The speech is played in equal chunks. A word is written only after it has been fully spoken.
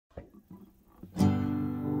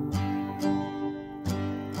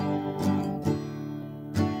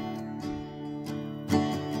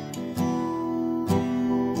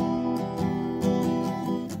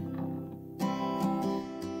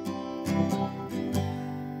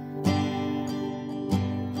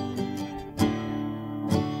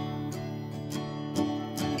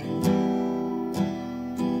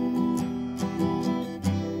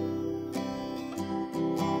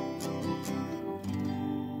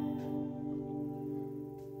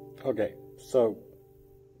Okay, so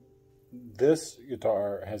this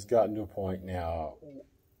guitar has gotten to a point now,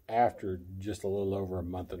 after just a little over a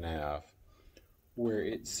month and a half, where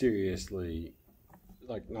it seriously,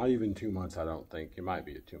 like not even 2 months, I don't think, it might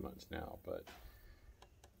be 2 months now, but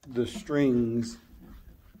the strings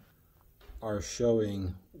are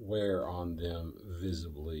showing wear on them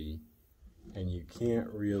visibly, and you can't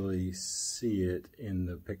really see it in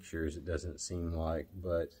the pictures, it doesn't seem like,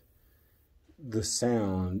 but the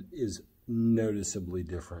sound is noticeably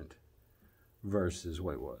different versus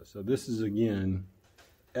what it was. So this is, again,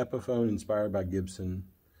 Epiphone Inspired by Gibson.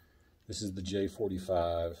 This is the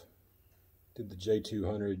J45. Did the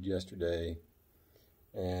J200 yesterday,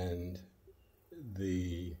 and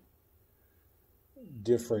the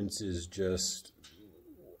difference is just,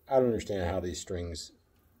 I don't understand how these strings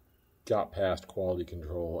got past quality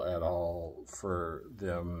control at all for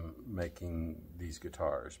them making these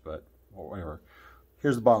guitars, but whatever.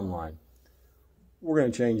 Here's the bottom line. We're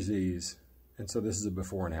going to change these, and so this is a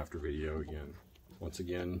before and after video again. Once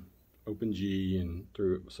again, open G and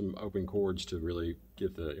through some open chords to really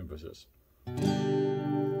get the emphasis.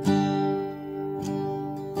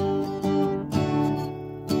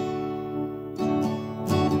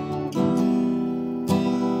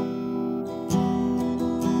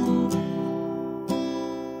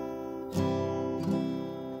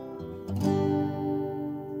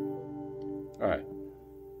 Alright,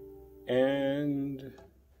 and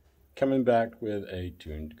coming back with a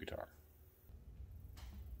tuned guitar.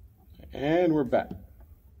 And we're back.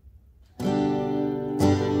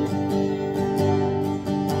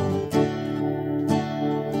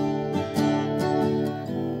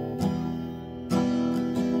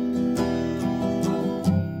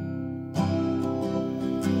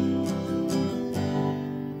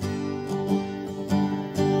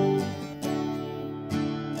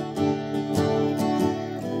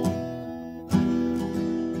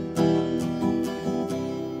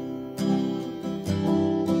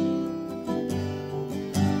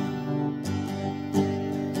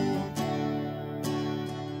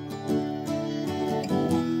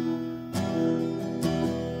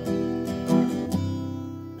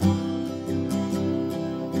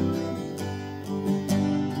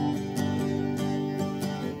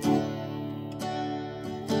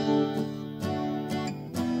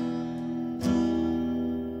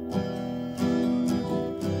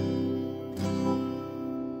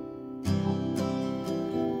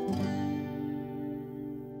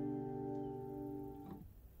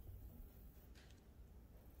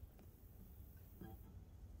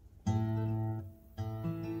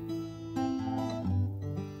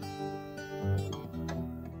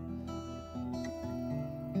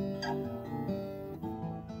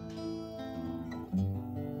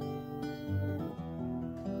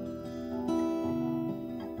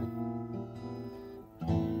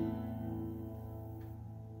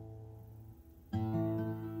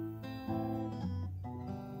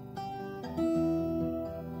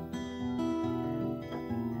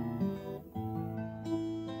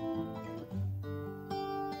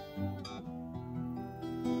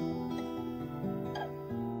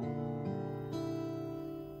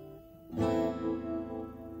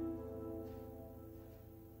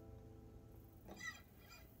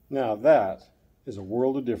 Now that is a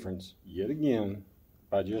world of difference, yet again,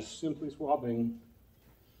 by just simply swapping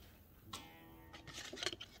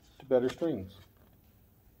to better strings.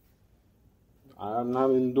 I'm not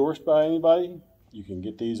endorsed by anybody. You can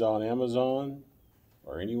get these on Amazon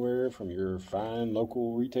or anywhere from your fine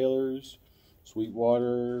local retailers,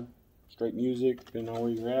 Sweetwater, Straight Music, depending on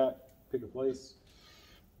where you're at, pick a place.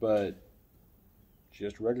 But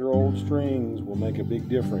just regular old strings will make a big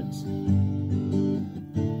difference,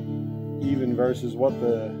 even versus what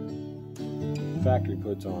the factory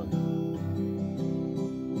puts on.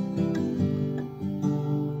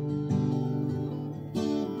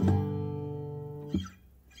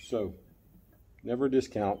 So, never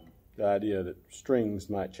discount the idea that strings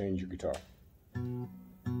might change your guitar.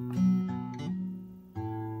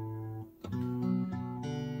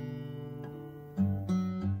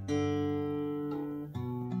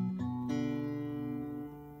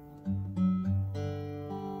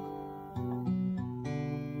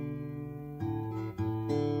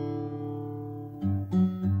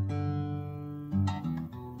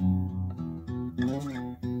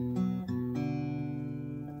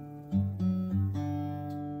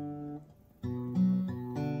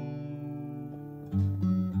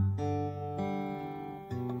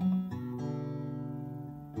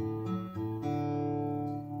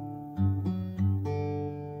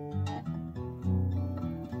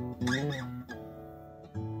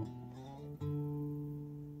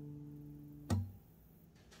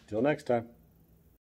 Till next time.